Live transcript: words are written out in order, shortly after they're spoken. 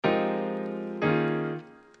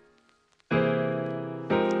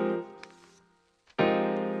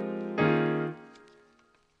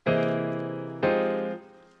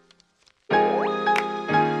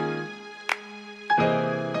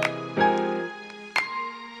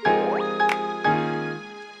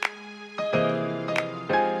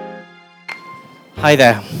Hi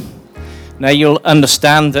there. Now you'll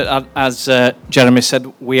understand that as Jeremy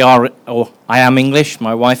said, I am English,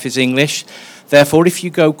 my wife is English. Therefore, if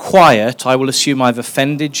you go quiet, I will assume I've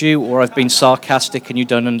offended you or I've been sarcastic and you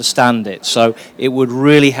don't understand it. So it would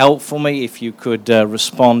really help for me if you could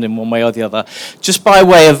respond in one way or the other. Just by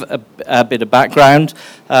way of a bit of background,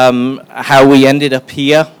 how we ended up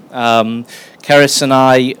here. Keris and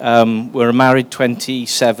I were married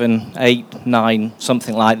 27, 8, 9,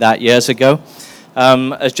 something like that years ago.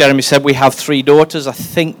 As Jeremy said, we have 3 daughters. I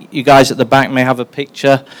think you guys at the back may have a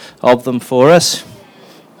picture of them for us.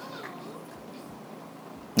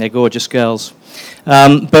 They're gorgeous girls.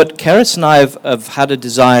 But Keris and I have had a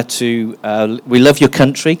desire to, we love your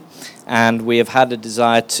country, and we have had a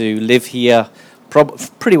desire to live here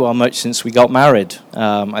pretty well much since we got married.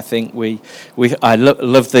 I think I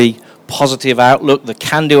love the positive outlook, the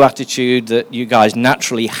can-do attitude that you guys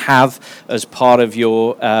naturally have as part of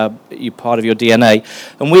your DNA.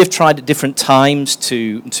 And we have tried at different times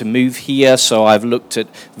to move here. So I've looked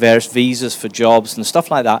at various visas for jobs and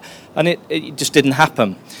stuff like that, and it just didn't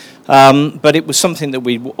happen. But it was something that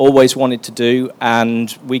we always wanted to do,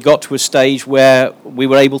 and we got to a stage where we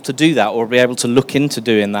were able to do that, or be able to look into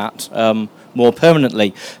doing that more permanently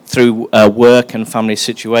through work and family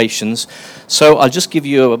situations. So I'll just give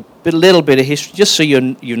you a little bit of history, just so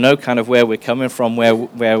you know kind of where we're coming from, where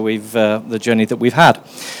we've the journey that we've had.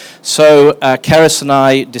 So Keris and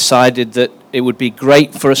I decided that it would be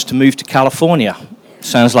great for us to move to California.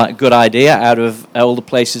 Sounds like a good idea out of all the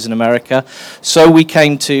places in America. So we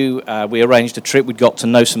we arranged a trip. We'd got to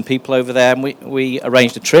know some people over there, and we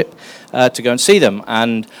arranged a trip to go and see them.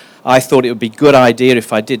 And I thought it would be a good idea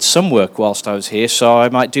if I did some work whilst I was here, so I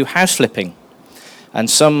might do house flipping. And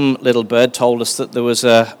some little bird told us that there was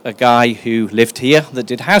a guy who lived here that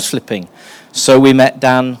did house flipping. So we met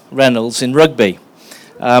Dan Reynolds in Rugby.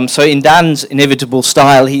 So in Dan's inevitable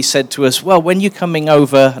style, he said to us, well, when are you coming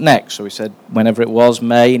over next? So we said, whenever it was,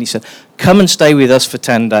 May. And he said, come and stay with us for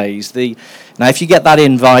 10 days. Now, if you get that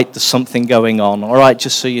invite, there's something going on. All right,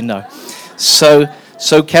 just so you know. So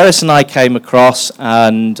Keris and I came across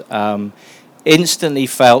and instantly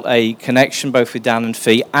felt a connection both with Dan and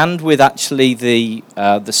Fee and with actually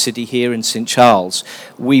the city here in St. Charles.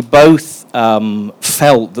 We both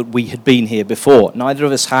felt that we had been here before. Neither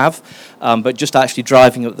of us have, but just actually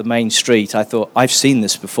driving up the main street, I thought, I've seen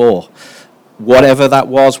this before. Whatever that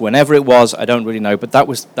was, whenever it was, I don't really know, but that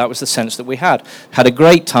was the sense that we had. Had a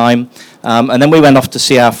great time, and then we went off to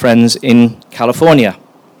see our friends in California.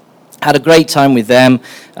 Had a great time with them.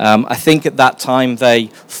 I think at that time they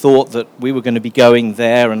thought that we were going to be going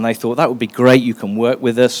there, and they thought that would be great, you can work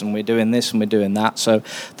with us, and we're doing this and we're doing that, so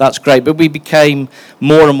that's great. But we became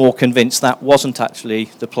more and more convinced that wasn't actually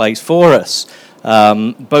the place for us,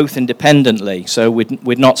 both independently. So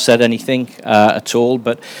we'd not said anything at all,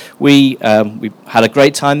 but we had a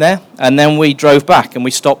great time there, and then we drove back and we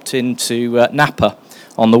stopped into Napa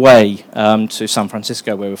on the way to San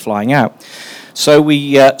Francisco, where we were flying out. So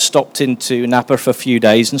we stopped into Napa for a few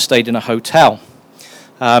days and stayed in a hotel.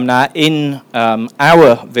 Now, in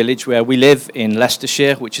our village where we live in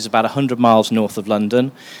Leicestershire, which is about 100 miles north of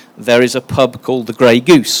London, there is a pub called the Grey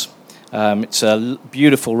Goose. It's a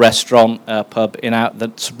beautiful restaurant pub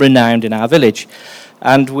that's renowned in our village.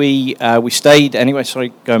 And we stayed,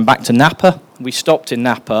 going back to Napa, we stopped in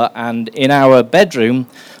Napa, and in our bedroom,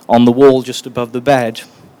 on the wall just above the bed,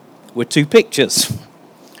 were 2 pictures.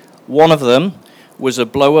 One of them was a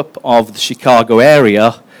blow-up of the Chicago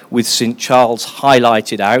area with St. Charles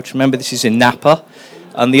highlighted out. Remember, this is in Napa.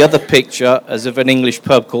 And the other picture is of an English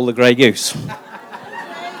pub called the Grey Goose.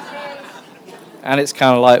 And it's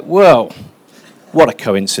kind of like, whoa, what a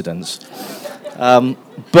coincidence.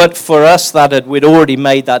 But for us, we'd already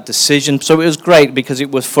made that decision. So it was great because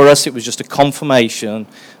it was just a confirmation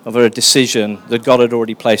of a decision that God had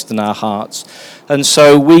already placed in our hearts. And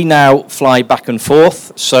so we now fly back and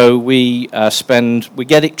forth. So we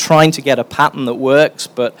trying to get a pattern that works.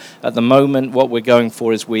 But at the moment, what we're going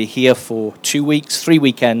for is we're here for 2 weeks, 3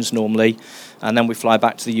 weekends normally. And then we fly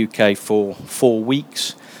back to the UK for 4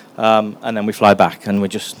 weeks. And then we fly back, and we're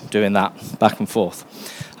just doing that back and forth.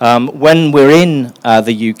 When we're in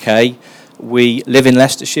the UK, we live in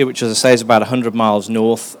Leicestershire, which, as I say, is about 100 miles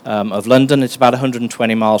north of London. It's about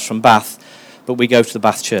 120 miles from Bath, but we go to the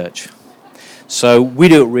Bath Church. So we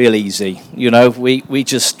do it real easy. You know, we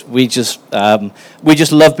just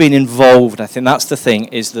love being involved. I think that's the thing,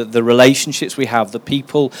 is that the relationships we have, the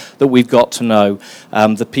people that we've got to know,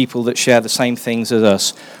 the people that share the same things as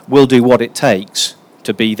us, will do what it takes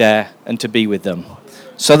to be there and to be with them.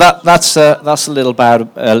 So that's a little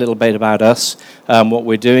bit about us, what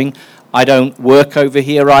we're doing. I don't work over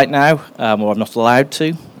here right now, or I'm not allowed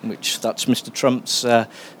to, which that's Mr. Trump's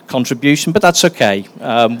contribution, but that's okay.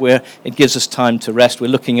 It gives us time to rest. We're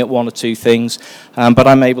looking at one or two things, but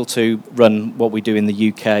I'm able to run what we do in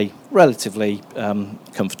the UK relatively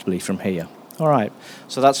comfortably from here. All right,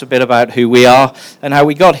 so that's a bit about who we are and how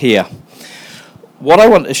we got here. What I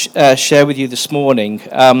want to share with you this morning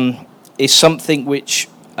is something which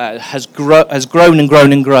has grown and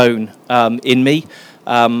grown and grown in me.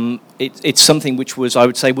 It's something which I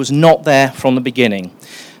would say, was not there from the beginning.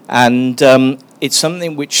 And it's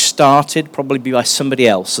something which started probably by somebody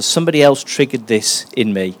else. So somebody else triggered this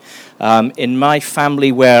in me. In my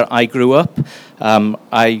family where I grew up,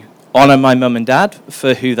 I honour my mum and dad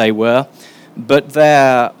for who they were, but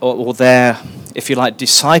their, if you like,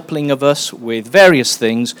 discipling of us with various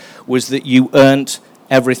things was that you earned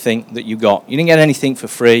everything that you got. You didn't get anything for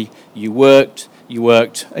free. You worked,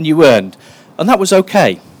 and you earned. And that was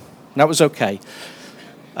okay. That was okay.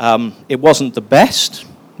 It wasn't the best,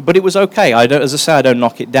 but it was okay. As I say, I don't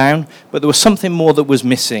knock it down, but there was something more that was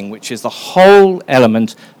missing, which is the whole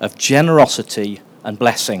element of generosity and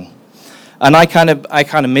blessing. And I kind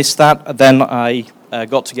of missed that. Then I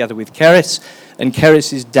got together with Keris, and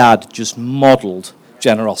Keris's dad just modeled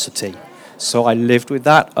generosity. So I lived with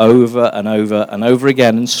that over and over and over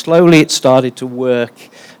again, and slowly it started to work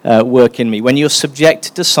in me. When you're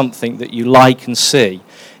subjected to something that you like and see,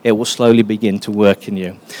 it will slowly begin to work in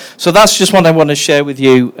you. So that's just what I want to share with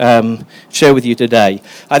you today.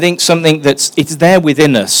 I think something it's there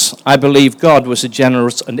within us. I believe God was a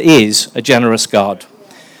generous and is a generous God.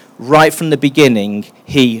 Right from the beginning,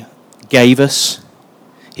 He gave us.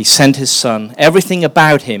 He sent His Son. Everything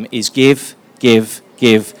about Him is give, give,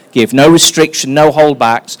 give, give. No restriction, no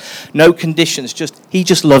holdbacks, no conditions. He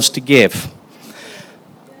just loves to give.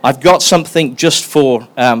 I've got something just for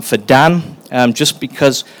Dan, just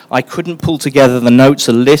because I couldn't pull together the notes,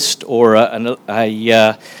 a list or an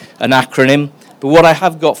acronym. But what I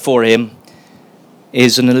have got for him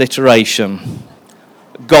is an alliteration.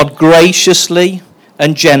 God graciously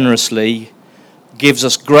and generously gives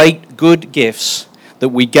us great good gifts that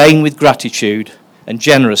we gain with gratitude and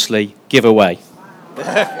generously give away. But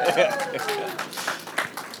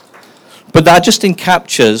that just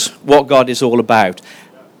encaptures what God is all about.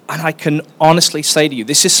 And I can honestly say to you,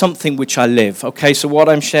 this is something which I live. Okay, so what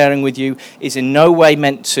I'm sharing with you is in no way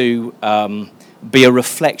meant to be a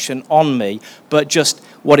reflection on me, but just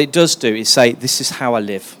what it does do is say, this is how I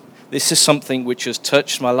live. This is something which has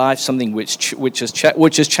touched my life, something which has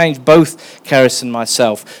changed both Keris and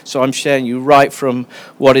myself. So I'm sharing you right from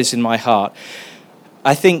what is in my heart.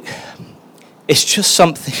 I think it's just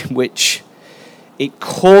something which it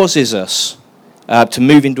causes us to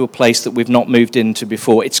move into a place that we've not moved into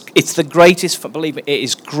before. It's the greatest fun. Believe me, it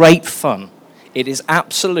is great fun. It is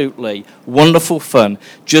absolutely wonderful fun,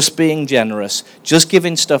 just being generous, just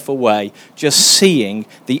giving stuff away, just seeing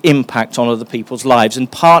the impact on other people's lives and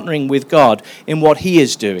partnering with God in what He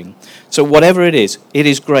is doing. So whatever it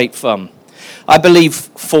is great fun. I believe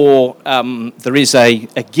there is a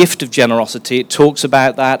gift of generosity. It talks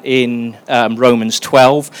about that in Romans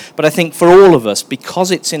 12. But I think for all of us, because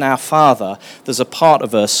it's in our Father, there's a part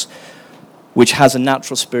of us which has a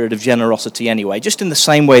natural spirit of generosity anyway. Just in the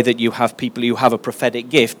same way that you have people who have a prophetic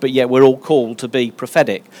gift, but yet we're all called to be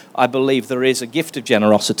prophetic. I believe there is a gift of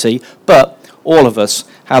generosity, but all of us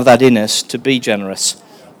have that in us to be generous.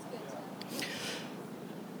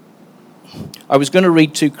 I was going to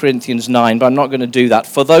read 2 Corinthians 9, but I'm not going to do that.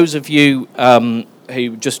 For those of you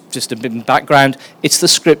who just a bit of background, it's the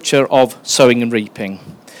scripture of sowing and reaping,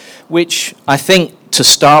 which I think to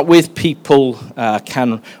start with, people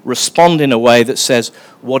can respond in a way that says,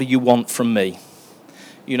 what do you want from me?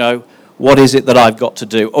 You know, what is it that I've got to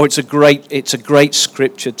do? Or it's a great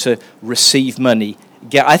scripture to receive money.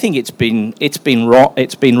 Yeah, I think it's been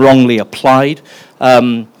wrongly applied.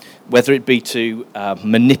 Whether it be to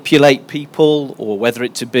manipulate people, or whether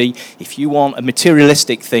it to be, if you want a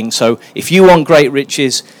materialistic thing, so if you want great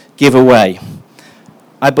riches, give away.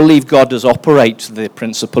 I believe God does operate the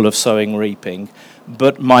principle of sowing, reaping,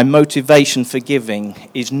 but my motivation for giving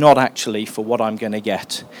is not actually for what I'm going to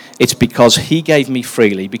get. It's because He gave me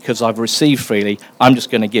freely, because I've received freely, I'm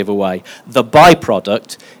just going to give away. The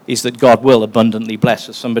byproduct is that God will abundantly bless,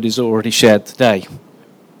 as somebody's already shared today.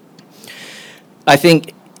 I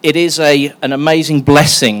think it is an amazing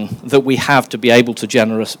blessing that we have to be able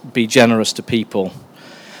to be generous to people.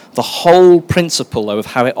 The whole principle of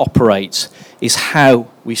how it operates is how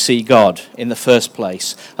we see God in the first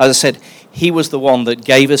place. As I said, He was the one that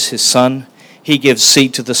gave us His Son. He gives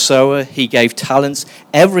seed to the sower. He gave talents.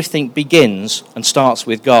 Everything begins and starts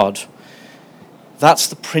with God. That's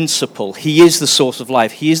the principle. He is the source of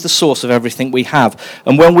life. He is the source of everything we have.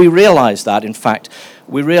 And when we realize that, in fact,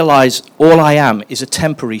 we realize all I am is a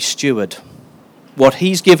temporary steward. What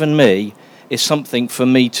he's given me is something for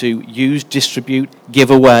me to use, distribute,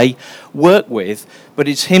 give away, work with, but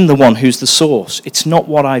it's him the one who's the source. It's not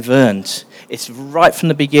what I've earned. It's right from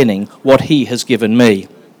the beginning what he has given me.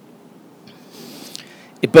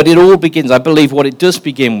 But it all begins, I believe what it does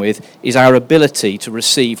begin with is our ability to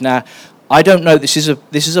receive. Now, I don't know, this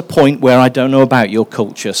is a point where I don't know about your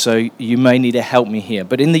culture, so you may need to help me here.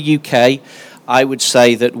 But in the UK, I would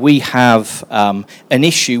say that we have an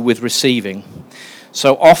issue with receiving.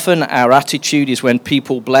 So often our attitude is when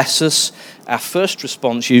people bless us, our first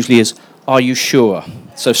response usually is, are you sure?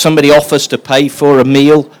 So if somebody offers to pay for a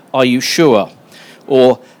meal, are you sure?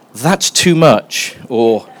 Or, that's too much.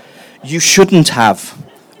 Or, you shouldn't have.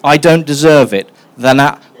 I don't deserve it. Then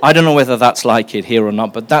I don't know whether that's like it here or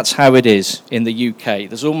not, but that's how it is in the UK.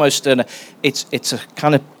 There's almost it's a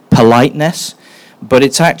kind of politeness, but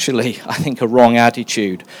it's actually, I think, a wrong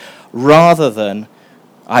attitude. Rather than,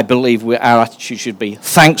 I believe our attitude should be,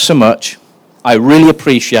 thanks so much, I really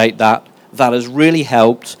appreciate that, that has really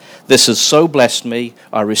helped, this has so blessed me,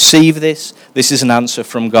 I receive this is an answer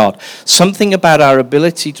from God. Something about our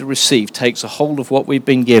ability to receive takes a hold of what we've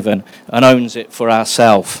been given and owns it for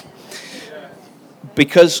ourselves.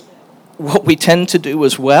 Because what we tend to do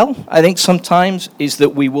as well, I think sometimes, is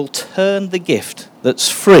that we will turn the gift that's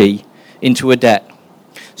free into a debt.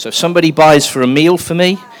 So if somebody buys for a meal for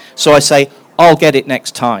me, so I say, I'll get it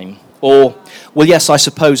next time. Or, well, yes, I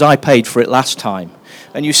suppose I paid for it last time.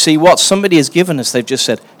 And you see what somebody has given us, they've just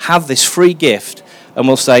said, have this free gift, and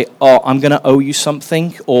we'll say, oh, I'm going to owe you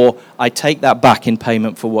something, or I take that back in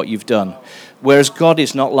payment for what you've done. Whereas God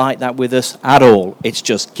is not like that with us at all. It's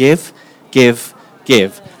just give, give,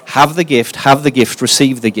 give. Have the gift,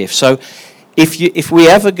 receive the gift. So if we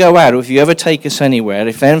ever go out, or if you ever take us anywhere,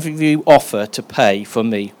 if any of you offer to pay for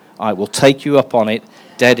me, I will take you up on it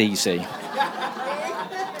dead easy.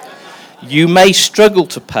 You may struggle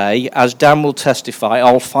to pay, as Dan will testify,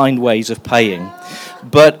 I'll find ways of paying.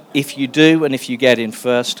 But if you do, and if you get in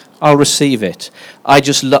first, I'll receive it. I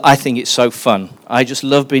think it's so fun. I just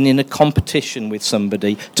love being in a competition with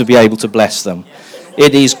somebody to be able to bless them.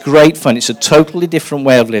 It is great fun. It's a totally different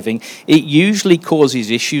way of living. It usually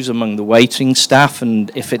causes issues among the waiting staff,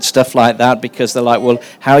 and if it's stuff like that, because they're like, well,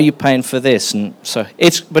 how are you paying for this? And so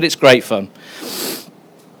but it's great fun.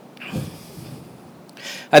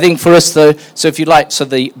 I think for us, though, so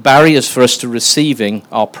the barriers for us to receiving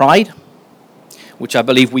are pride, which I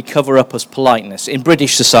believe we cover up as politeness, in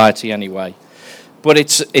British society anyway. But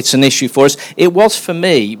it's an issue for us. It was for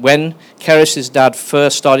me when Keris's dad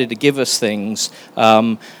first started to give us things.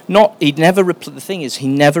 The thing is, he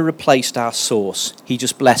never replaced our source. He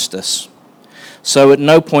just blessed us. So at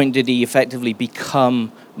no point did he effectively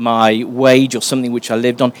become my wage or something which I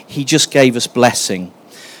lived on. He just gave us blessing.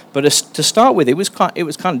 But to start with, it was kind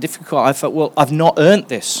of difficult. I thought, well, I've not earned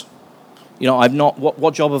this. You know, I've not.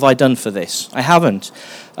 What job have I done for this? I haven't.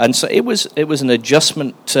 And so it was an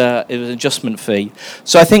adjustment. It was an adjustment fee.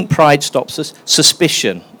 So I think pride stops us.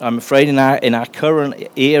 Suspicion. I'm afraid in our current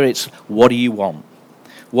era, it's what do you want?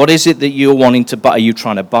 What is it that you're wanting to buy? Are you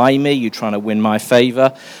trying to buy me? Are you trying to win my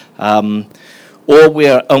favor? Or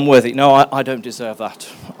we're unworthy. No, I don't deserve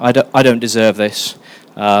that. I don't deserve this.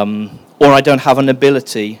 Or I don't have an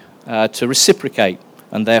ability to reciprocate,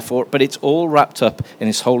 and therefore, but it's all wrapped up in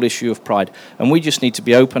this whole issue of pride. And we just need to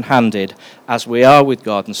be open-handed as we are with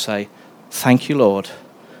God and say, thank you, Lord,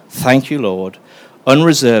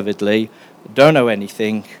 unreservedly, don't know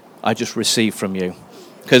anything, I just receive from you.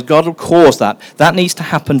 Because God will cause that. That needs to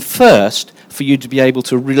happen first for you to be able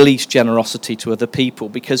to release generosity to other people.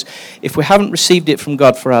 Because if we haven't received it from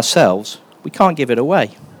God for ourselves, we can't give it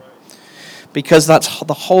away. Because that's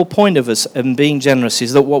the whole point of us and being generous,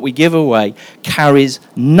 is that what we give away carries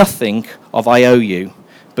nothing of I owe you,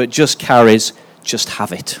 but just carries just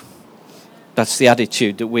have it. That's the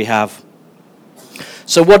attitude that we have.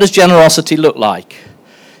 So what does generosity look like?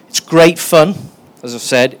 It's great fun, as I've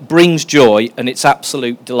said, it brings joy, and it's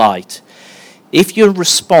absolute delight. If your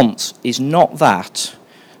response is not that,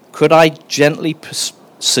 could I gently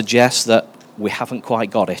suggest that we haven't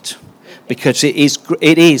quite got it? Because it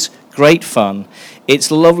is great fun.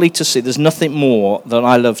 It's lovely to see. There's nothing more than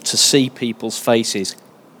I love to see people's faces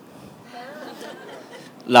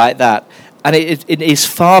like that. And it is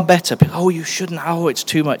far better. Oh, you shouldn't. Oh, it's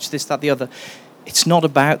too much. This, that, the other. It's not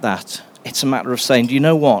about that. It's a matter of saying, do you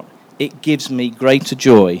know what? It gives me greater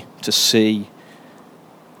joy to see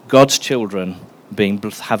God's children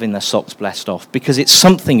having their socks blessed off, because it's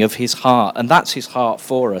something of his heart, and that's his heart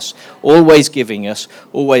for us, always giving us,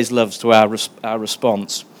 always loves to our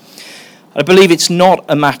response. I believe it's not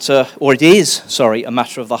a matter, or it is, a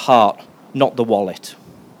matter of the heart, not the wallet.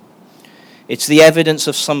 It's the evidence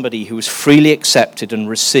of somebody who has freely accepted and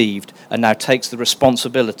received and now takes the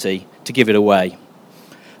responsibility to give it away.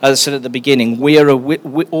 As I said at the beginning,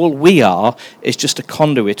 all we are is just a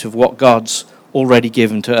conduit of what God's already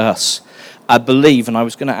given to us. I believe, and I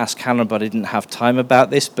was going to ask Hannah, but I didn't have time about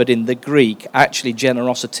this, but in the Greek, actually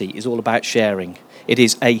generosity is all about sharing. It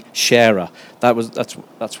is a sharer. That's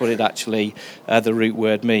what it actually, the root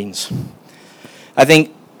word means. I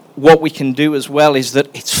think what we can do as well is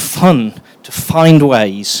that it's fun to find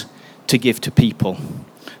ways to give to people.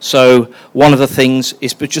 So one of the things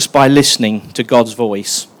is just by listening to God's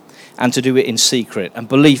voice and to do it in secret. And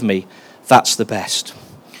believe me, that's the best.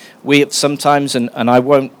 We sometimes, and I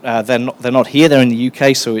won't, they're not here, they're in the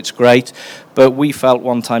UK, so it's great, but we felt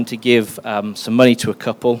one time to give some money to a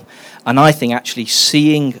couple, and I think actually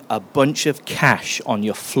seeing a bunch of cash on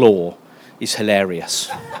your floor is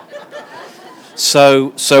hilarious.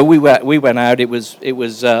 So we went out. It was.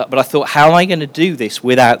 But I thought, how am I going to do this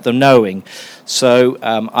without them knowing? So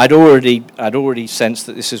I'd already sensed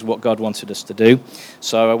that this is what God wanted us to do.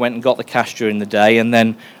 So I went and got the cash during the day, and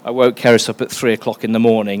then I woke Keris up at 3:00 in the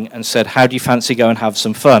morning and said, "How do you fancy go and have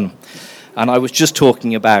some fun?" And I was just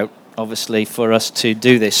talking about, obviously, for us to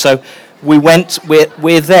do this. So we went.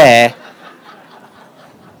 We're there.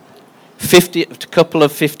 50, a couple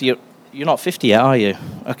of 50. You're not 50 yet, are you?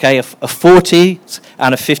 Okay, a 40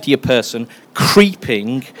 and a 50 person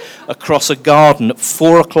creeping across a garden at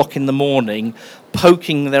 4:00 in the morning,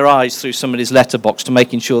 poking their eyes through somebody's letterbox to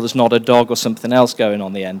making sure there's not a dog or something else going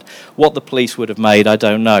on the end. What the police would have made, I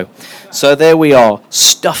don't know. So there we are,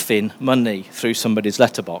 stuffing money through somebody's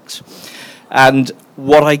letterbox. And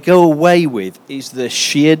what I go away with is the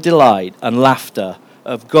sheer delight and laughter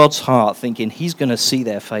of God's heart, thinking he's going to see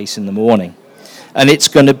their face in the morning. And it's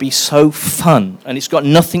going to be so fun. And it's got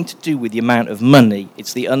nothing to do with the amount of money.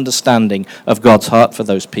 It's the understanding of God's heart for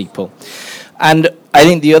those people. And I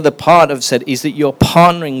think the other part I've said is that you're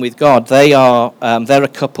partnering with God. They're a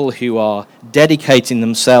couple who are dedicating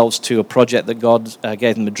themselves to a project that God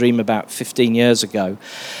gave them a dream about 15 years ago.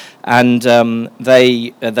 And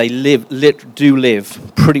they live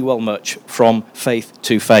pretty well much from faith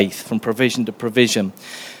to faith, from provision to provision.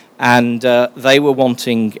 And they were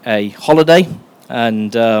wanting a holiday.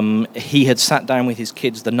 And he had sat down with his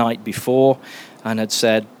kids the night before and had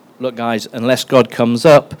said, "Look, guys, unless God comes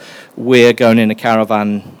up, we're going in a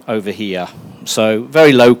caravan over here." So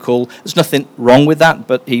very local. There's nothing wrong with that,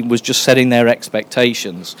 but he was just setting their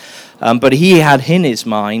expectations. But he had in his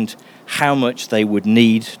mind how much they would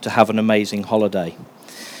need to have an amazing holiday.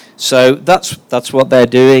 So that's what they're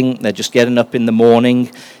doing. They're just getting up in the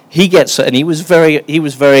morning. He gets, and he was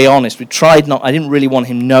very honest. We tried not. I didn't really want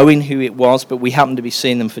him knowing who it was, but we happened to be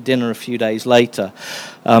seeing them for dinner a few days later.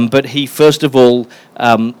 But he first of all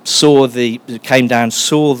came down,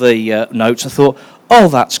 saw the notes, and thought, "Oh,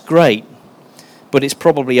 that's great." But it's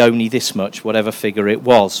probably only this much, whatever figure it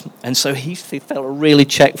was. And so he felt a really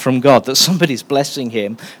check from God that somebody's blessing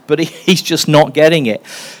him, but he's just not getting it.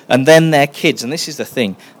 And then their kids, and this is the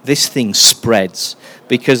thing, this thing spreads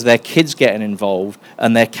because their kids getting involved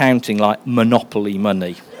and they're counting like Monopoly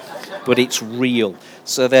money. But it's real.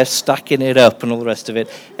 So they're stacking it up and all the rest of it.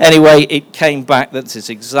 Anyway, it came back that it's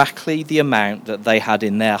exactly the amount that they had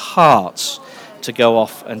in their hearts to go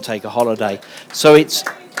off and take a holiday. So it's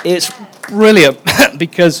brilliant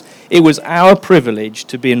because it was our privilege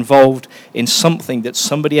to be involved in something that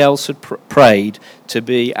somebody else had prayed to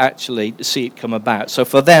see it come about. So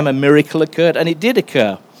for them, a miracle occurred, and it did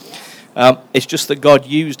occur. It's just that God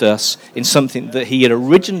used us in something that he had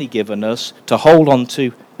originally given us to hold on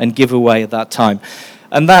to and give away at that time.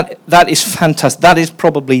 And that is fantastic. That is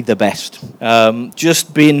probably the best.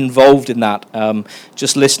 Just being involved in that,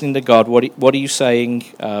 just listening to God. What are you saying?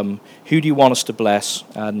 Who do you want us to bless?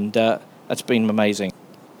 And that's been amazing.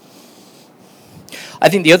 I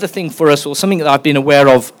think the other thing for us, or something that I've been aware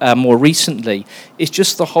of more recently, is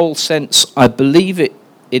just the whole sense. I believe it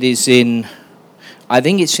is in. I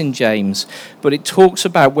think it's in James, but it talks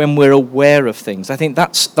about when we're aware of things. I think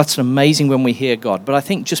that's amazing when we hear God. But I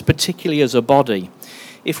think just particularly as a body,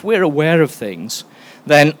 if we're aware of things,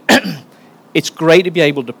 then it's great to be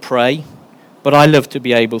able to pray, but I love to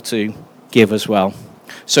be able to give as well.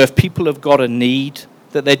 So if people have got a need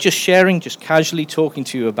that they're just sharing, just casually talking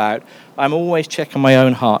to you about, I'm always checking my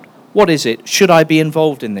own heart. What is it? Should I be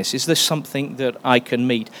involved in this? Is this something that I can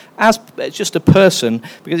meet as just a person,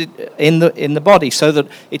 because in the body, so that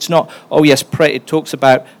it's not, oh yes, pray. It talks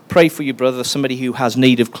about pray for your brother, somebody who has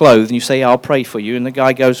need of clothes, and you say, I'll pray for you, and the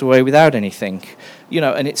guy goes away without anything.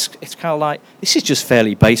 And it's kind of like, this is just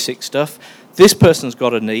fairly basic stuff. This person's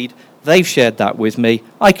got a need. They've shared that with me.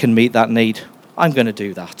 I can meet that need. I'm going to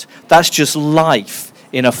do that. That's just life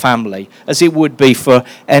in a family, as it would be for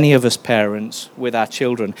any of us parents with our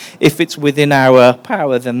children. If it's within our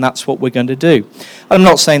power, then that's what we're going to do. I'm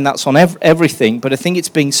not saying that's on everything, but I think it's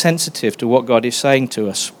being sensitive to what God is saying to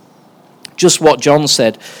us. Just what John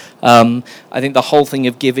said, I think the whole thing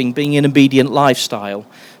of giving being an obedient lifestyle.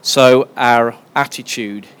 So our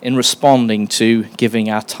attitude in responding to giving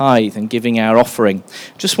our tithe and giving our offering.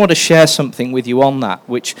 Just want to share something with you on that,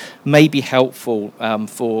 which may be helpful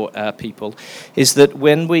for people, is that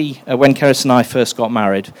when Keris and I first got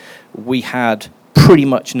married, we had pretty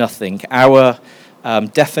much nothing. Our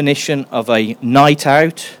definition of a night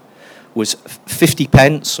out was 50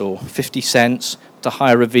 pence or 50 cents to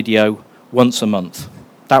hire a video once a month.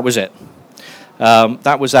 That was it.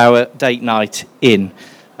 That was our date night in.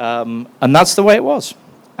 And that's the way it was.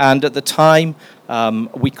 And at the time,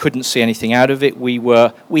 we couldn't see anything out of it.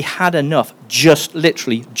 We had enough,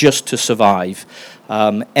 literally just to survive.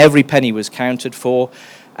 Every penny was counted for.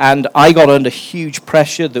 And I got under huge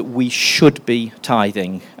pressure that we should be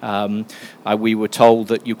tithing. We were told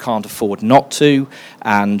that you can't afford not to,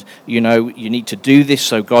 and you need to do this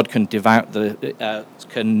so God can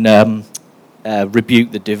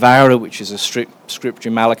rebuke the devourer, which is a scripture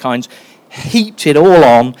in Malachi. Heaped it all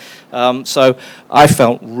on, so I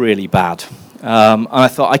felt really bad, and I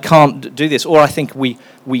thought I can't do this. Or I think we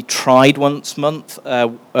tried one month,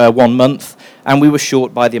 and we were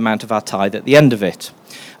short by the amount of our tithe at the end of it.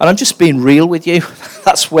 And I'm just being real with you.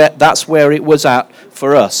 That's where it was at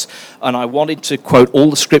for us. And I wanted to quote all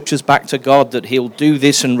the scriptures back to God that He'll do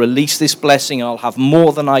this and release this blessing. I'll have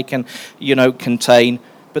more than I can, contain.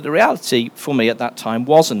 But the reality for me at that time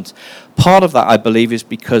wasn't. Part of that, I believe, is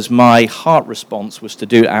because my heart response was to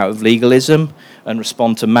do it out of legalism and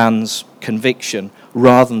respond to man's conviction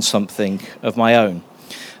rather than something of my own.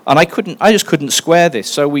 And I just couldn't square this,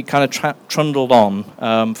 so we kind of trundled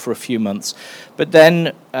on for a few months. But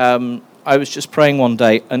then I was just praying one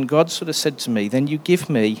day, and God sort of said to me, then you give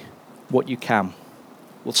me what you can.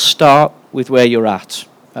 We'll start with where you're at.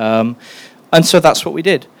 And so that's what we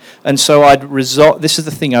did. And so this is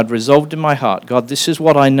the thing I'd resolved in my heart. God, this is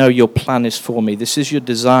what I know your plan is for me. This is your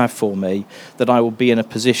desire for me, that I will be in a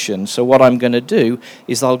position. So what I'm going to do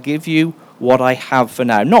is I'll give you what I have for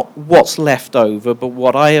now. Not what's left over, but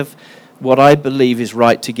what I believe is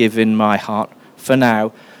right to give in my heart for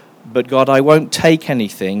now. But God, I won't take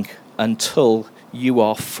anything until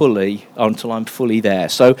I'm fully there.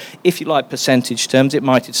 So if you like percentage terms, it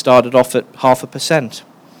might have started off at 0.5%.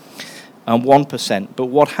 And 1%. But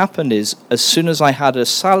what happened is, as soon as I had a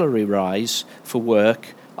salary rise for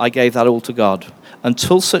work, I gave that all to God.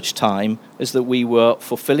 Until such time as that we were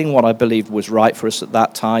fulfilling what I believed was right for us at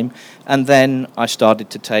that time. And then I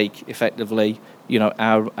started to take, effectively,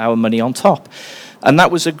 our money on top. And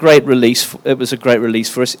that was a great release. It was a great release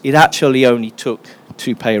for us. It actually only took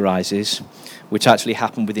 2 pay rises, which actually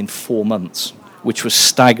happened within 4 months, which was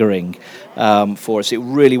staggering for us. It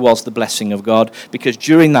really was the blessing of God, because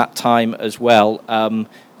during that time as well,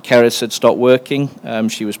 Keris had stopped working.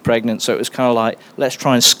 She was pregnant, so it was kind of like, let's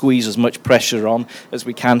try and squeeze as much pressure on as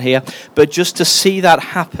we can here. But just to see that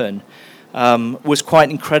happen was quite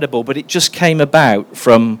incredible. But it just came about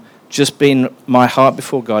from just being my heart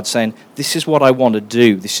before God, saying, this is what I want to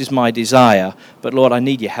do. This is my desire. But Lord, I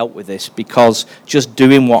need your help with this, because just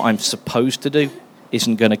doing what I'm supposed to do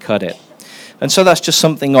isn't going to cut it. And so that's just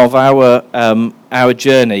something of our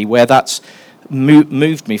journey, where that's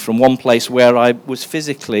moved me from one place where I was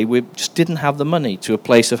physically, we just didn't have the money, to a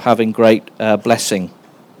place of having great blessing.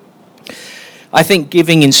 I think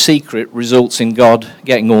giving in secret results in God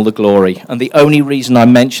getting all the glory. And the only reason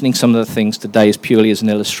I'm mentioning some of the things today is purely as an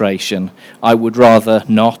illustration. I would rather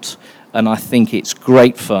not. And I think it's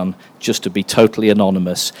great fun just to be totally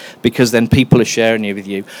anonymous, because then people are sharing it with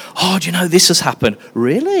you. Oh, do you know this has happened?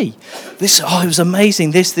 Really? It was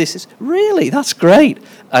amazing. This is really, that's great.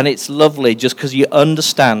 And it's lovely just because you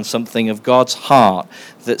understand something of God's heart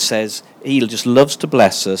that says He just loves to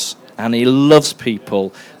bless us, and He loves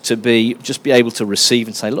people to be able to receive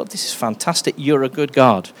and say, look, this is fantastic. You're a good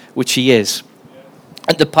God, which He is.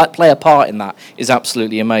 And to play a part in that is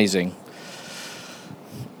absolutely amazing.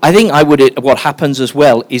 I think what happens as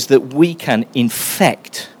well is that we can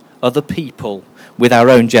infect other people with our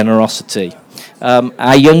own generosity.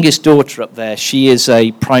 Our youngest daughter up there, she is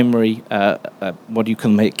a primary,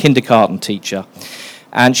 kindergarten teacher.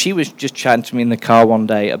 And she was just chatting to me in the car one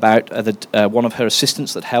day about one of her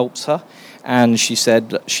assistants that helps her. And she said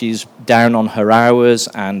that she's down on her hours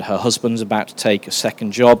and her husband's about to take a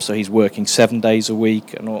second job, so he's working 7 days a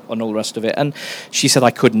week and all the rest of it. And she said, I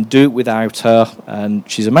couldn't do it without her, and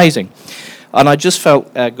she's amazing. And I just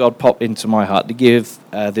felt God pop into my heart to give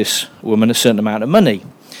this woman a certain amount of money.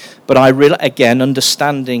 But again,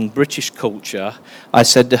 understanding British culture, I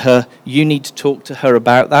said to her, you need to talk to her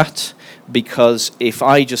about that, because if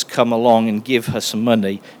I just come along and give her some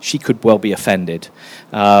money, she could well be offended,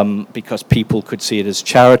 because people could see it as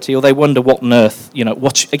charity, or they wonder what on earth,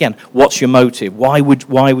 what's your motive? Why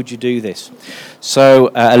would you do this? So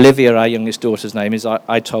Olivia, our youngest daughter's name is,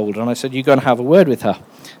 I told her, and I said, you go and have a word with her.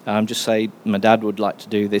 Just say, my dad would like to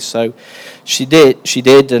do this. So she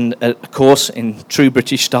did, and of course, in true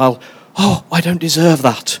British style, oh, I don't deserve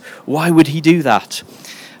that. Why would he do that?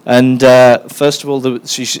 And first of all,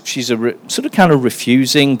 she's sort of kind of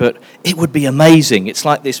refusing, but it would be amazing. It's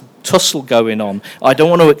like this tussle going on. I don't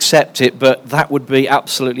want to accept it, but that would be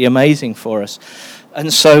absolutely amazing for us.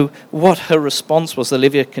 And so what her response was,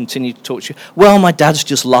 Olivia continued to talk to you, well, my dad's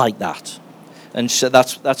just like that. And so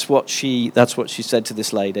that's what she said to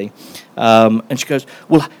this lady. And she goes,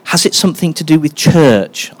 well, has it something to do with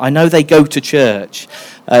church? I know they go to church.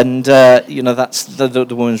 And, that's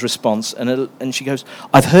the woman's response. And she goes,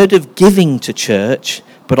 I've heard of giving to church,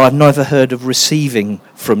 but I've never heard of receiving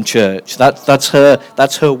from church. That's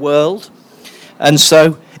her world. And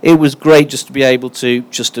so it was great just to be able to,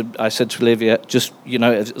 I said to Olivia, as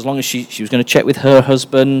long as she was going to check with her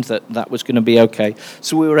husband that was going to be okay.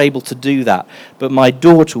 So we were able to do that. But my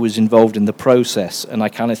daughter was involved in the process, and I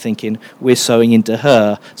kind of thinking, we're sowing into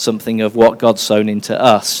her something of what God's sown into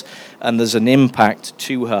us. And there's an impact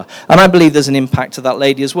to her. And I believe there's an impact to that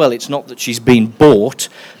lady as well. It's not that she's been bought,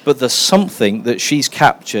 but there's something that she's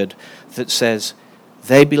captured that says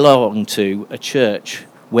they belong to a church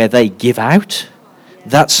where they give out.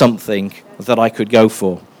 That's something that I could go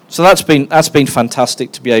for. So that's been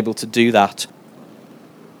fantastic to be able to do that.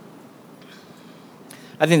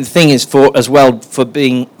 I think the thing is for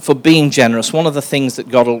being generous, one of the things that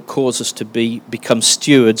God will cause us to become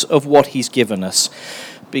stewards of what He's given us,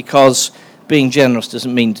 because being generous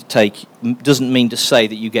doesn't mean to say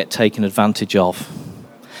that you get taken advantage of,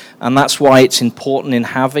 and that's why it's important in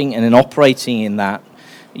having and in operating in that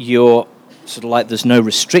you're sort of like there's no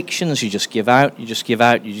restrictions. You just give out, you just give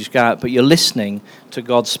out, you just go out. But you're listening to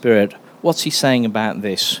God's Spirit. What's He saying about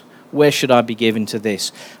this? Where should I be giving to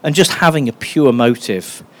this? And just having a pure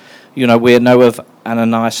motive. We know of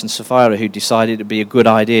Ananias and Sapphira who decided it'd be a good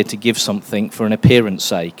idea to give something for an appearance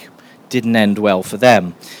sake. Didn't end well for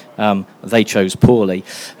them. They chose poorly,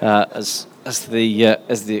 as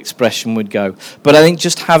the expression would go. But I think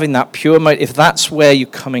just having that pure motive, if that's where you're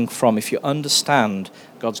coming from, if you understand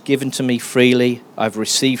God's given to me freely, I've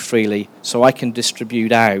received freely, so I can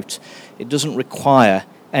distribute out. It doesn't require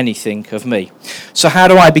anything of me. So how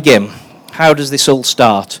do I begin? How does this all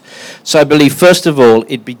start? So I believe, first of all,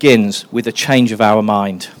 it begins with a change of our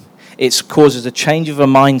mind. It causes a change of a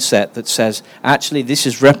mindset that says, actually, this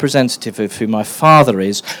is representative of who my Father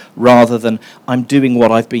is, rather than I'm doing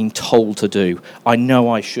what I've been told to do. I know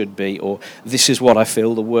I should be, or this is what I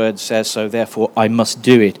feel the Word says, so therefore I must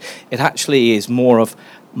do it. It actually is more of,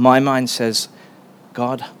 my mind says,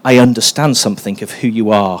 God, I understand something of who you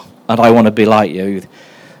are, and I want to be like you.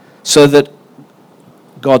 So that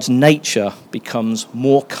God's nature becomes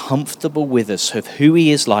more comfortable with us, of who He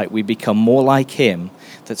is like. We become more like Him,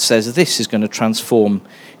 that says this is going to transform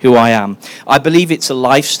who I am. I believe it's a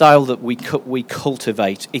lifestyle that we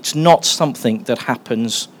cultivate. It's not something that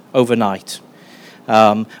happens overnight.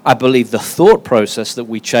 I believe the thought process that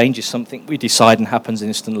we change is something we decide and happens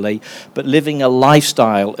instantly. But living a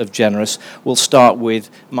lifestyle of generous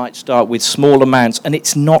might start with small amounts. And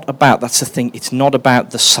it's not about, that's the thing, it's not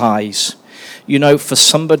about the size. For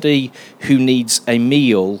somebody who needs a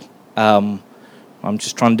meal, I'm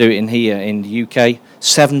just trying to do it in here in the UK,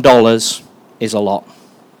 $7 is a lot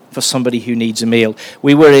for somebody who needs a meal.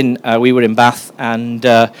 We were in Bath, and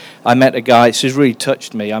I met a guy. This has really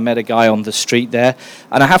touched me. I met a guy on the street there,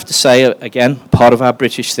 and I have to say, again, part of our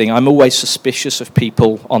British thing, I'm always suspicious of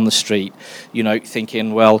people on the street.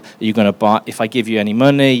 Thinking, well, are you going to buy? If I give you any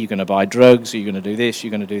money, you're going to buy drugs. Are you going to do this?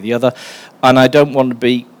 You're going to do the other. And I don't want to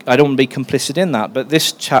be complicit in that. But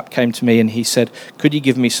this chap came to me and he said, "Could you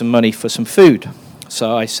give me some money for some food?"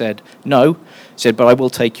 So I said, "No." He said, "But I will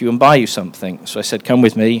take you and buy you something." So I said, "Come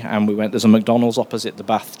with me." And we went. There's a McDonald's opposite the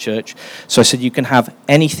Bath church. So I said, "You can have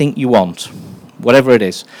anything you want, whatever it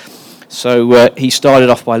is." So he started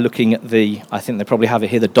off by looking at I think they probably have it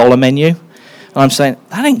here, the dollar menu. And I'm saying,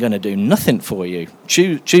 that ain't going to do nothing for you.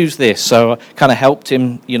 Choose this. So I kind of helped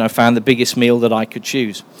him, found the biggest meal that I could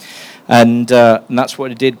choose. And that's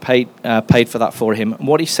what he did, paid for that for him. And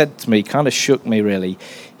what he said to me kind of shook me, really.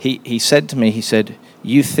 He said to me,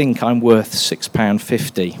 you think I'm worth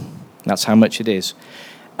 £6.50. That's how much it is.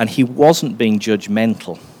 And he wasn't being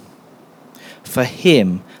judgmental. For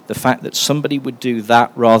him, the fact that somebody would do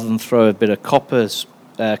that rather than throw a bit of coppers,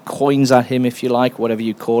 coins at him, if you like, whatever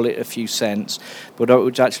you call it, a few cents, but it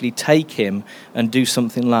would actually take him and do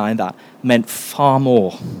something like that meant far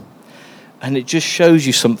more. And it just shows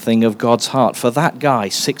you something of God's heart. For that guy,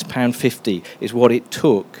 £6.50 is what it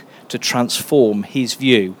took to transform his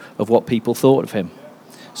view of what people thought of him.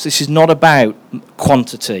 So this is not about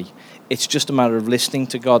quantity. It's just a matter of listening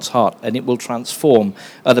to God's heart, and it will transform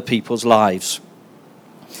other people's lives.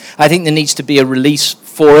 I think there needs to be a release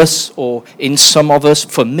for us, or in some of us.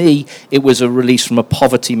 For me, it was a release from a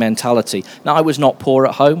poverty mentality. Now, I was not poor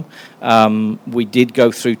at home. We did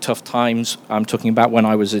go through tough times. I'm talking about when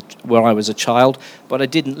I was a child, but I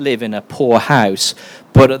didn't live in a poor house.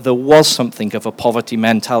 But there was something of a poverty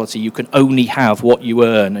mentality. You can only have what you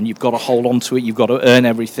earn, and you've got to hold on to it. You've got to earn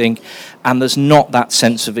everything, and there's not that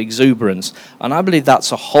sense of exuberance. And I believe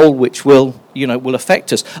that's a hole which will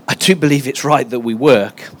affect us. I do believe it's right that we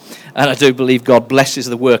work, and I do believe God blesses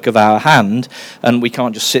the work of our hand, and we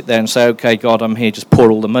can't just sit there and say, okay, God, I'm here, just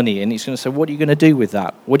pour all the money in. He's going to say, what are you going to do with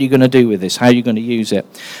that? What are you going to do with this? How are you going to use it?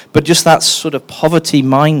 But just that sort of poverty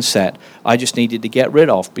mindset, I just needed to get rid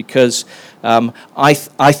of, because I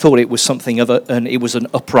thought it was something it was an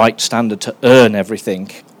upright standard to earn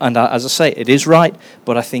everything. And as I say, it is right,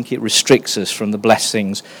 but I think it restricts us from the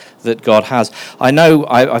blessings that God has. I know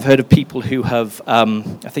I've heard of people who have,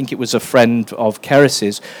 I think it was a friend of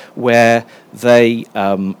Keris's, where they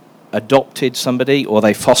adopted somebody, or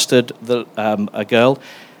they fostered a girl,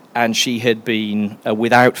 and she had been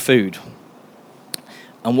without food.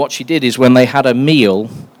 And what she did is, when they had a meal,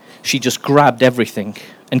 she just grabbed everything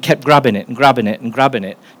and kept grabbing it and grabbing it and grabbing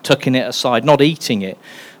it, tucking it aside, not eating it,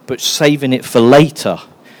 but saving it for later.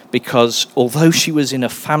 Because although she was in a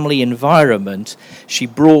family environment, she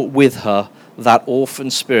brought with her that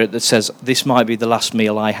orphan spirit that says, this might be the last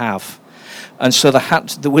meal I have. And so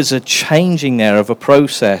there was a changing there of a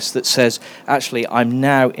process that says, actually, I'm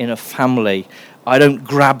now in a family. I don't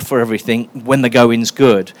grab for everything when the going's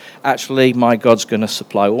good. Actually, my God's going to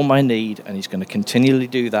supply all my need, and he's going to continually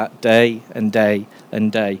do that day and day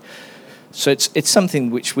and day. So it's something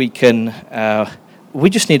which we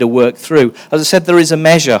just need to work through. As I said, there is a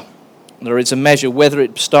measure. There is a measure, whether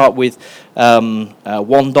it start with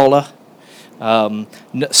 $1.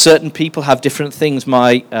 Certain people have different things.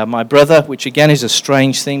 My brother, which again is a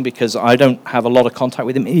strange thing because I don't have a lot of contact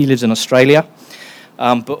with him. He lives in Australia.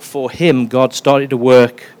 But for him, God started to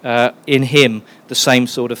work in him the same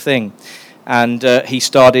sort of thing. And he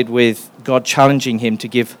started with God challenging him to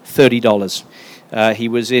give $30. He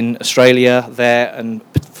was in Australia there, and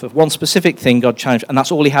for one specific thing, God challenged, and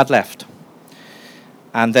that's all he had left.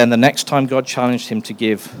 And then the next time God challenged him to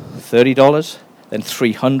give $30, then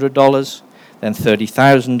 $300, then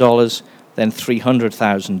 $30,000, then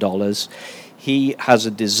 $300,000. He has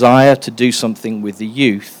a desire to do something with the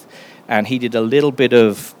youth, and he did a little bit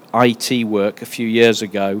of IT work a few years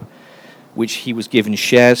ago, which he was given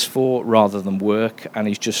shares for rather than work, and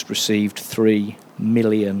he's just received $3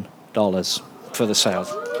 million for the sale.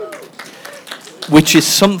 Which is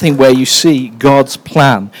something where you see God's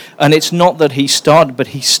plan. And it's not that he started, but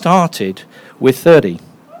he started with 30.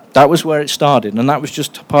 That was where it started, and that was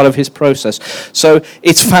just part of his process. So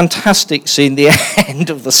it's fantastic seeing the end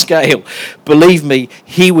of the scale. Believe me,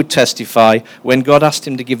 he would testify when God asked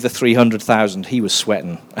him to give the 300,000, he was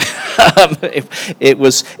sweating. It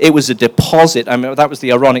was a deposit. I mean, that was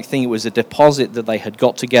the ironic thing. It was a deposit that they had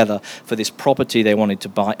got together for this property they wanted to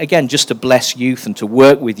buy. Again, just to bless youth and to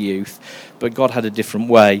work with youth, but God had a different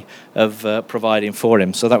way of providing for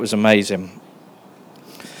him. So that was amazing.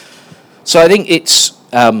 So I think it's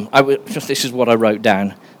this is what I wrote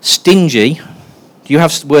down. Stingy. Do you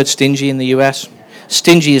have the word stingy in the US?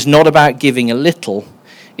 Stingy is not about giving a little.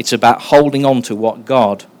 It's about holding on to what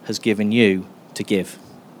God has given you to give.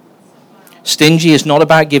 Stingy is not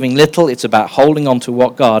about giving little. It's about holding on to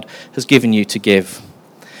what God has given you to give.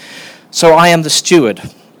 So I am the steward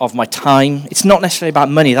of my time. It's not necessarily about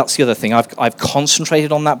money. That's the other thing. I've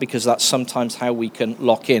concentrated on that because that's sometimes how we can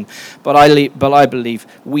lock in. But I believe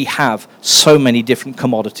we have so many different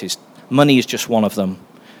commodities. Money is just one of them.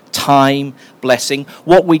 time, blessing.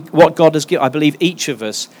 What God has given, I believe each of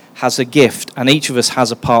us has a gift, and each of us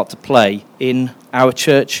has a part to play in our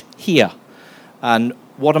church here. And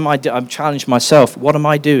what am I doing? I'm challenged myself. What am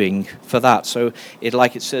I doing for that? So,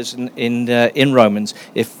 like it says in Romans,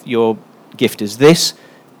 if your gift is this,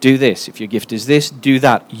 do this. If your gift is this, do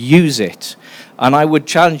that. Use it. And I would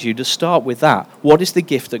challenge you to start with that. What is the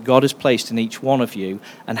gift that God has placed in each one of you,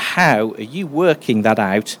 and how are you working that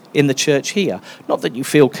out in the church here? Not that you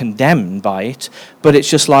feel condemned by it, but it's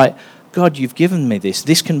just like, God, you've given me this.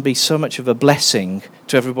 This can be so much of a blessing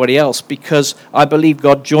to everybody else, because I believe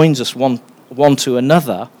God joins us one to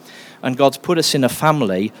another, and God's put us in a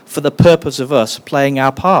family for the purpose of us playing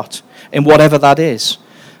our part in whatever that is.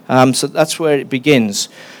 So that's where it begins.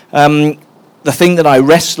 The thing that I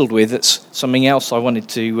wrestled with, it's something else I wanted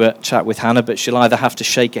to chat with Hannah, but she'll either have to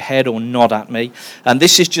shake her head or nod at me. And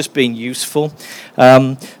this has just been useful.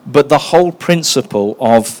 But the whole principle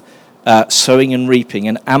of sowing and reaping,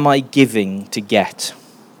 and am I giving to get?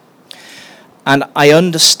 And I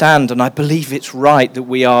understand, and I believe it's right, that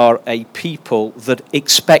we are a people that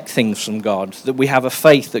expect things from God, that we have a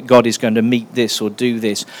faith that God is going to meet this or do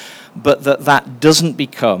this, but that doesn't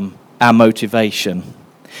become our motivation.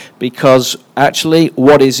 Because actually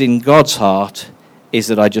what is in God's heart is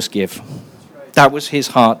that I just give. That was his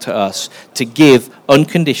heart to us, to give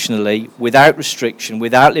unconditionally, without restriction,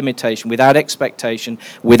 without limitation, without expectation,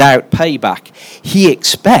 without payback. He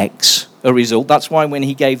expects a result. That's why when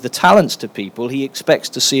he gave the talents to people, he expects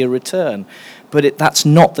to see a return. But that's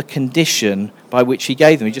not the condition by which he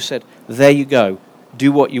gave them. He just said, there you go.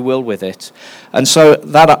 Do what you will with it. And so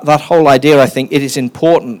that whole idea, I think it is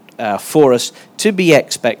important for us to be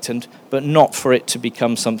expectant, but not for it to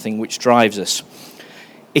become something which drives us.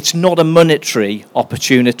 It's not a monetary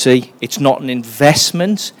opportunity. It's not an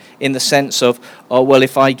investment in the sense of, oh, well,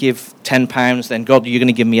 if I give £10, then God, you're going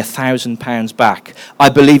to give me £1,000 back. I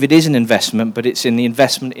believe it is an investment, but it's in the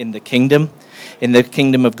investment in the kingdom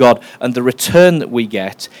of God. And the return that we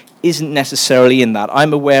get isn't necessarily in that.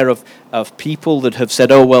 I'm aware of people that have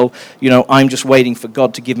said, oh, well, I'm just waiting for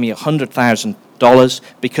God to give me $100,000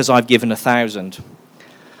 because I've given 1,000.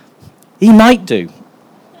 He might do.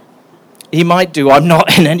 I'm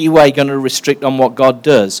not in any way going to restrict on what God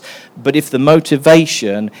does. But if the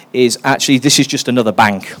motivation is actually, this is just another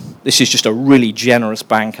bank, this is just a really generous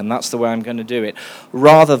bank, and that's the way I'm going to do it,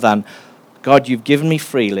 rather than, God, you've given me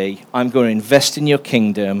freely, I'm going to invest in your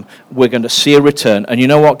kingdom, we're going to see a return. And you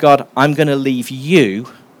know what, God? I'm going to leave you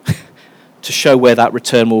to show where that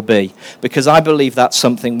return will be. Because I believe that's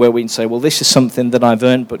something where we can say, well, this is something that I've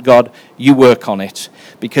earned, but God, you work on it.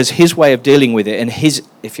 Because his way of dealing with it and his,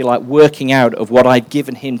 if you like, working out of what I've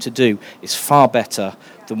given him to do is far better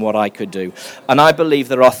than what I could do. And I believe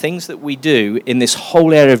there are things that we do in this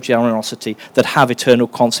whole area of generosity that have eternal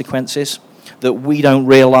consequences that we don't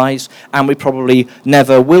realize, and we probably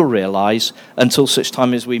never will realize until such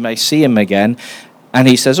time as we may see him again. And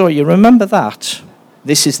he says, oh, you remember that?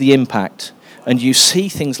 This is the impact. And you see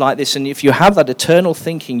things like this, and if you have that eternal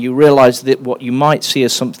thinking, you realize that what you might see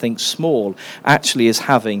as something small actually is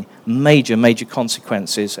having major, major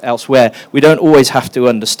consequences elsewhere. We don't always have to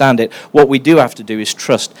understand it. What we do have to do is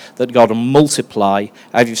trust that God will multiply,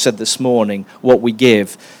 as you said this morning, what we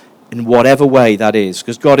give in whatever way that is,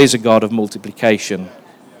 because God is a God of multiplication.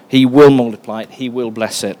 He will multiply it. He will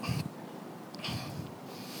bless it.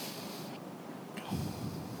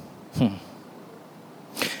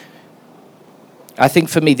 I think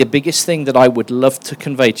for me, the biggest thing that I would love to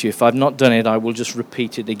convey to you, if I've not done it, I will just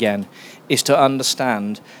repeat it again, is to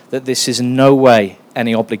understand that this is in no way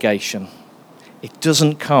any obligation. It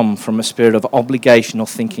doesn't come from a spirit of obligation or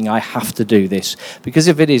thinking I have to do this, because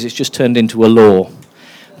if it is, it's just turned into a law.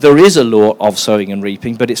 There is a law of sowing and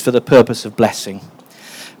reaping, but it's for the purpose of blessing.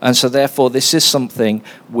 And so therefore, this is something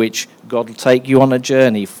which God will take you on a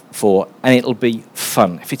journey for, and it'll be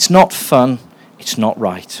fun. If it's not fun, it's not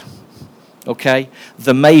right. Okay?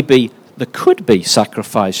 There could be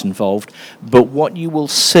sacrifice involved, but what you will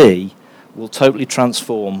see will totally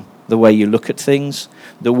transform the way you look at things,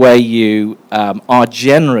 the way you are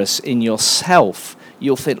generous in yourself.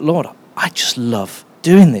 You'll think, Lord, I just love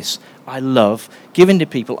doing this. I love giving to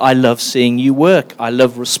people. I love seeing you work. I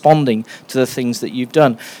love responding to the things that you've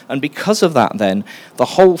done. And because of that, then, the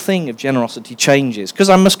whole thing of generosity changes. Because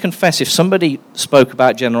I must confess, if somebody spoke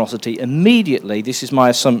about generosity, immediately, this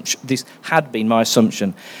had been my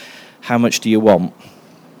assumption, how much do you want?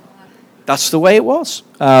 That's the way it was,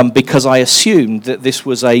 because I assumed that this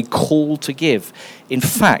was a call to give. In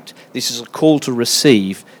fact, this is a call to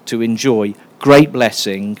receive, to enjoy great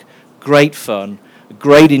blessing, great fun,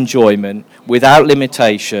 great enjoyment, without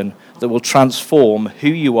limitation, that will transform who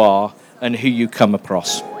you are and who you come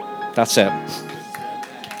across. That's it.